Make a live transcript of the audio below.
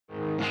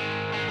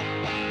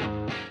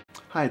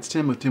Hi, it's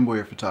Tim with Tim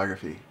Boyer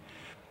Photography.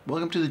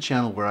 Welcome to the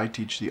channel where I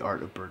teach the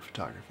art of bird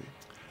photography.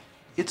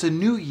 It's a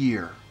new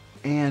year,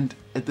 and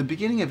at the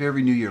beginning of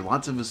every new year,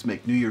 lots of us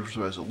make New Year's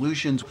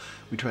resolutions.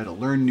 We try to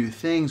learn new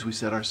things. We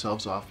set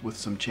ourselves off with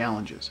some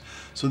challenges.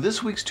 So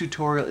this week's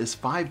tutorial is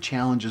 5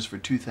 challenges for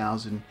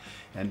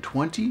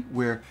 2020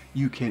 where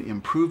you can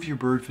improve your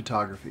bird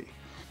photography.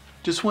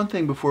 Just one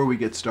thing before we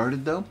get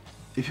started though.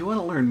 If you want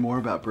to learn more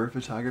about bird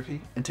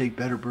photography and take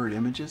better bird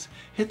images,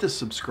 hit the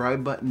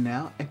subscribe button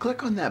now and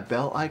click on that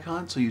bell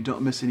icon so you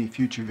don't miss any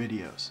future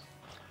videos.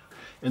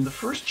 And the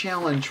first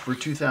challenge for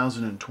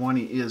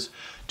 2020 is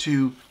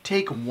to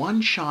take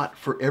one shot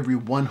for every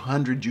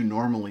 100 you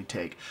normally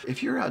take.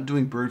 If you're out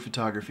doing bird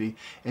photography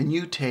and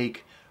you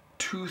take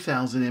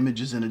 2,000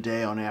 images in a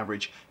day on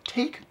average,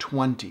 take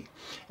 20.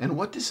 And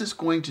what this is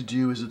going to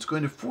do is it's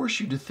going to force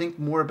you to think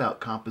more about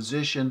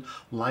composition,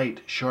 light,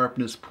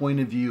 sharpness,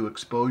 point of view,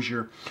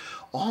 exposure,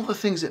 all the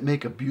things that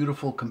make a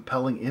beautiful,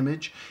 compelling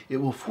image. It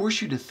will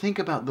force you to think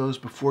about those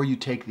before you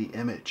take the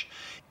image.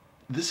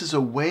 This is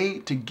a way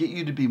to get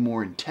you to be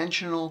more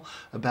intentional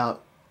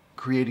about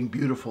creating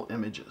beautiful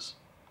images.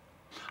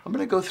 I'm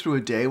going to go through a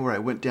day where I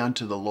went down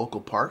to the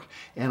local park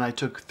and I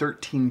took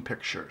 13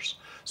 pictures.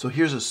 So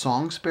here's a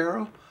song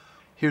sparrow.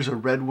 Here's a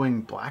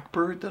red-winged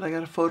blackbird that I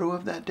got a photo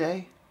of that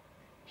day.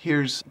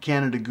 Here's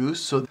Canada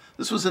goose. So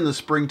this was in the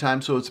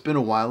springtime, so it's been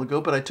a while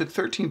ago, but I took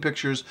 13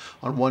 pictures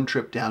on one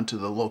trip down to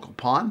the local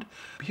pond.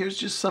 Here's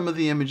just some of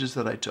the images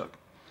that I took.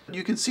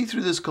 You can see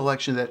through this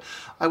collection that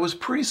I was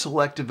pretty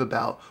selective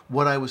about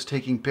what I was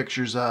taking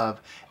pictures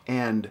of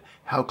and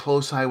how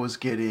close I was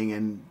getting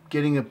and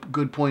getting a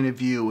good point of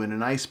view and a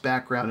nice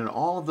background and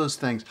all of those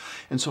things.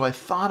 And so I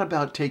thought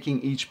about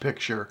taking each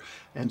picture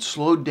and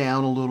slowed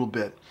down a little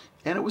bit.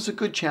 And it was a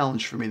good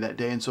challenge for me that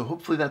day. And so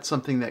hopefully that's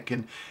something that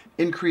can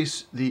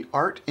increase the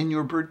art in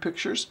your bird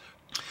pictures.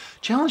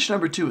 Challenge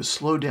number 2 is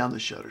slow down the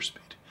shutter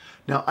speed.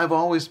 Now, I've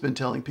always been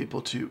telling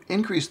people to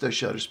increase their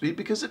shutter speed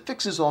because it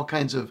fixes all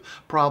kinds of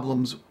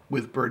problems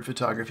with bird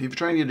photography. If you're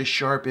trying to get a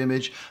sharp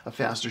image, a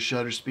faster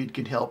shutter speed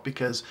can help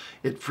because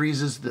it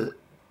freezes the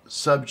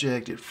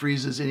subject, it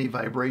freezes any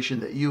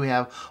vibration that you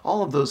have,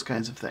 all of those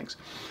kinds of things.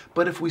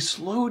 But if we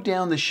slow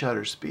down the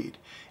shutter speed,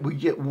 we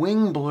get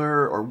wing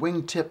blur or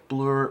wingtip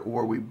blur,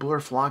 or we blur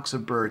flocks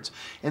of birds,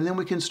 and then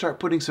we can start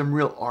putting some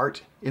real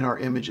art in our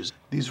images.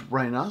 These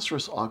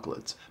rhinoceros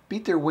auklets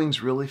beat their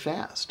wings really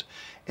fast.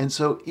 And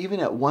so even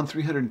at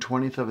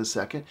 1/320th of a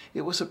second,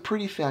 it was a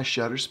pretty fast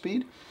shutter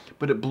speed,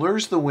 but it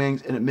blurs the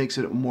wings and it makes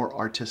it a more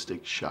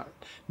artistic shot.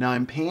 Now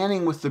I'm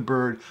panning with the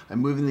bird, I'm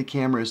moving the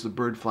camera as the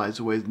bird flies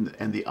away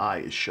and the eye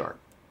is sharp.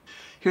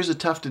 Here's a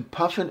tufted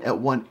puffin at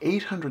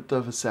 1/800th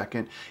of a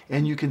second,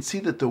 and you can see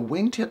that the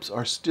wingtips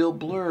are still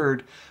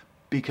blurred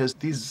because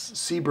these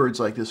seabirds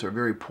like this are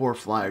very poor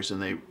flyers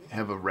and they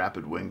have a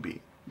rapid wing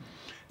beat.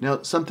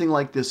 Now, something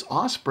like this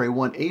osprey,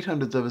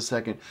 1/800th of a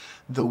second,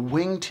 the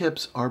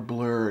wingtips are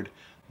blurred.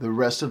 The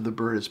rest of the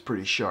bird is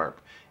pretty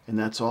sharp. And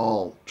that's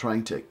all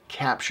trying to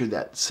capture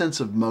that sense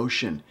of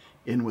motion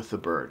in with the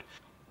bird.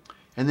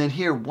 And then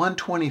here,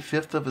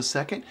 1/25th of a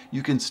second,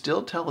 you can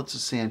still tell it's a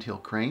sandhill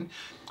crane,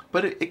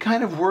 but it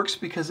kind of works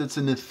because it's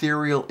an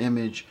ethereal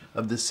image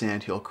of the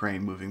sandhill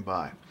crane moving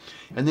by.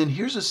 And then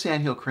here's a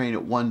sandhill crane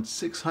at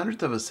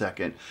 1/600th of a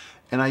second,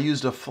 and I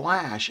used a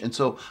flash, and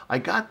so I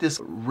got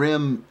this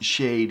rim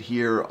shade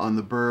here on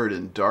the bird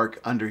and dark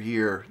under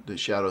here, the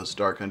shadow's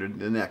dark under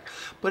the neck.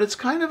 But it's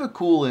kind of a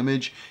cool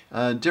image,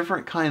 a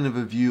different kind of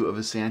a view of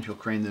a sandhill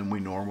crane than we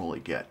normally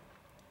get.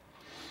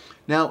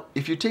 Now,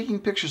 if you're taking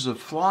pictures of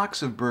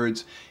flocks of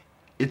birds,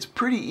 it's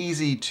pretty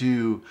easy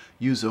to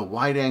use a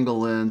wide-angle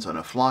lens on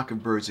a flock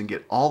of birds and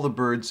get all the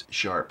birds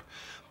sharp.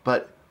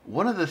 But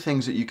one of the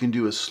things that you can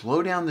do is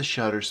slow down the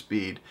shutter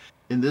speed.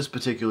 In this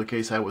particular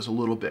case, I was a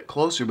little bit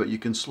closer, but you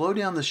can slow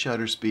down the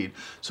shutter speed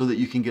so that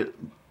you can get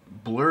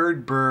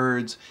blurred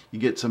birds, you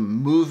get some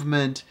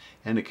movement,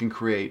 and it can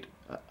create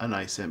a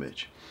nice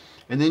image.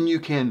 And then you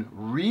can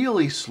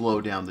really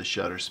slow down the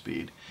shutter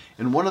speed.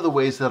 And one of the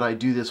ways that I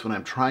do this when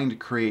I'm trying to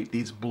create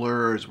these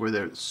blurs where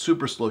they're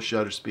super slow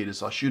shutter speed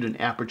is I'll shoot in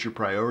aperture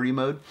priority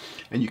mode.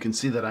 And you can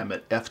see that I'm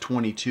at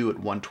f/22 at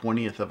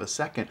 1/20th of a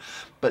second.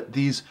 But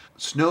these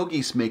snow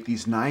geese make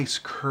these nice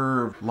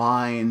curved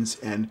lines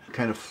and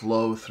kind of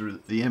flow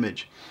through the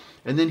image.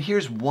 And then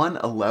here's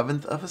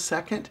 1/11th of a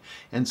second.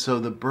 And so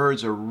the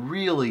birds are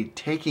really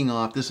taking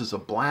off. This is a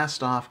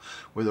blast off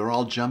where they're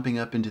all jumping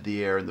up into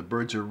the air and the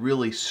birds are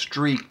really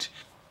streaked.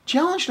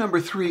 Challenge number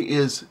 3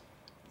 is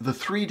the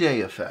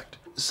 3-day effect.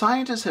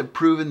 Scientists have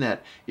proven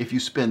that if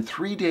you spend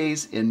 3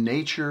 days in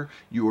nature,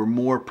 you are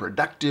more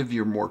productive,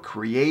 you're more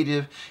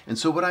creative. And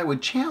so what I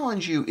would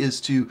challenge you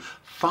is to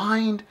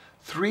find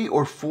 3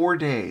 or 4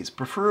 days,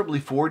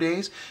 preferably 4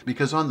 days,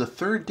 because on the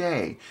 3rd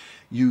day,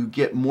 you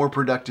get more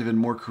productive and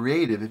more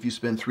creative if you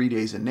spend 3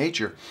 days in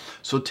nature.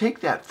 So take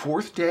that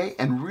 4th day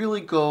and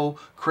really go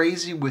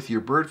crazy with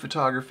your bird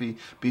photography,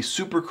 be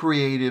super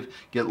creative,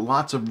 get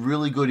lots of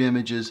really good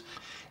images.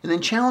 And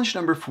then challenge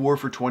number 4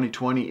 for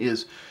 2020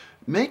 is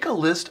Make a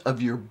list of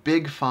your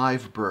big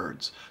 5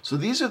 birds. So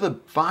these are the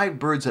 5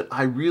 birds that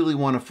I really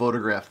want to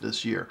photograph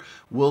this year.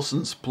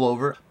 Wilson's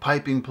plover,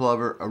 piping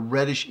plover, a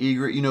reddish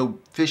egret. You know,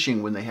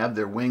 fishing when they have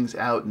their wings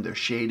out and they're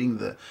shading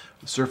the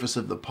surface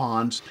of the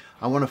ponds.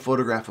 I want to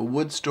photograph a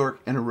wood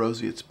stork and a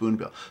roseate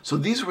spoonbill. So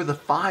these were the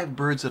 5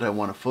 birds that I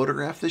want to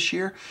photograph this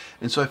year.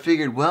 And so I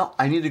figured, well,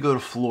 I need to go to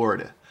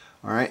Florida.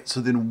 All right, so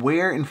then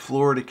where in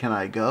Florida can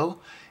I go?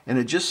 And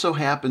it just so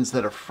happens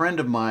that a friend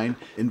of mine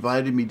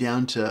invited me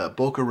down to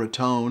Boca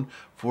Raton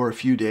for a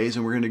few days,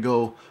 and we're going to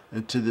go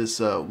to this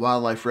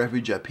wildlife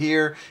refuge up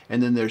here,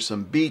 and then there's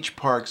some beach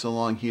parks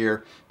along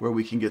here where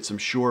we can get some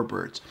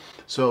shorebirds.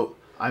 So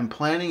I'm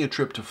planning a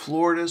trip to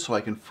Florida so I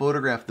can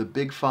photograph the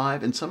big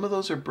 5, and some of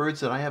those are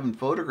birds that I haven't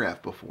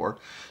photographed before,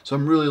 so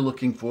I'm really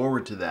looking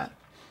forward to that.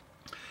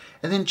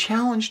 And then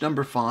challenge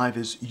number 5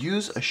 is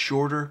use a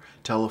shorter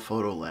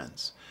telephoto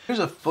lens. Here's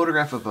a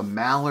photograph of a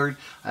mallard.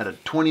 I had a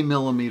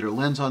 20mm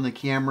lens on the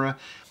camera.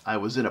 I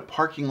was in a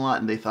parking lot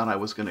and they thought I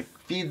was going to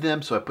feed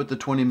them, so I put the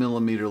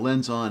 20mm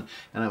lens on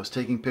and I was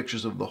taking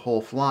pictures of the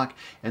whole flock,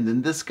 and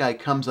then this guy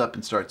comes up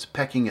and starts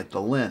pecking at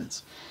the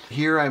lens.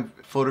 Here I'm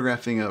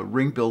photographing a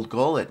ring-billed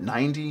gull at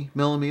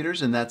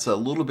 90mm, and that's a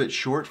little bit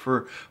short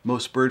for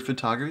most bird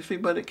photography,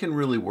 but it can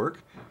really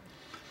work.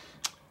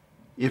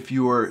 If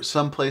you're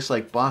someplace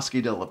like Bosque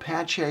del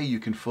Apache, you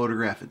can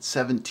photograph at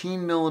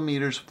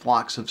 17mm,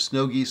 flocks of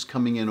snow geese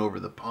coming in over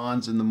the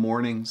ponds in the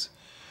mornings.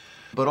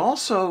 But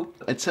also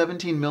at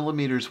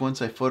 17mm,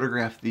 once I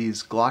photographed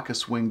these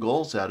glaucous-winged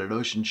gulls out at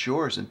Ocean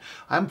Shores, and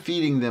I'm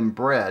feeding them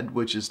bread,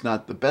 which is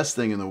not the best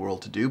thing in the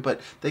world to do,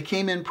 but they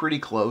came in pretty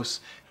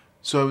close.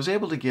 So I was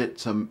able to get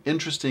some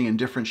interesting and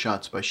different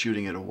shots by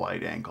shooting at a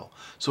wide angle.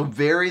 So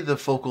vary the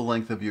focal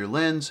length of your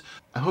lens.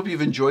 I hope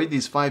you've enjoyed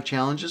these 5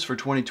 challenges for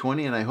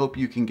 2020, and I hope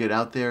you can get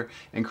out there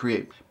and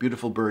create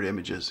beautiful bird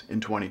images in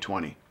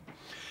 2020.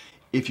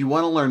 If you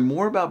want to learn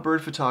more about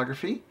bird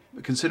photography,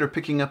 consider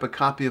picking up a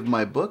copy of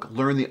my book,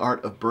 Learn the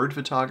Art of Bird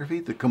Photography,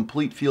 the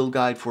complete field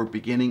guide for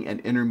beginning and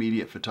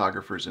intermediate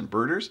photographers and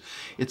birders.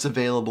 It's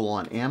available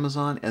on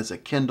Amazon as a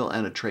Kindle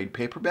and a trade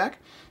paperback.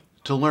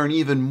 To learn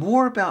even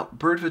more about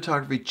bird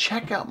photography,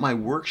 check out my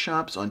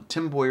workshops on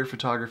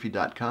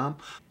timboyerphotography.com.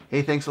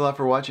 Hey, thanks a lot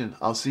for watching.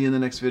 I'll see you in the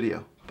next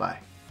video. Bye.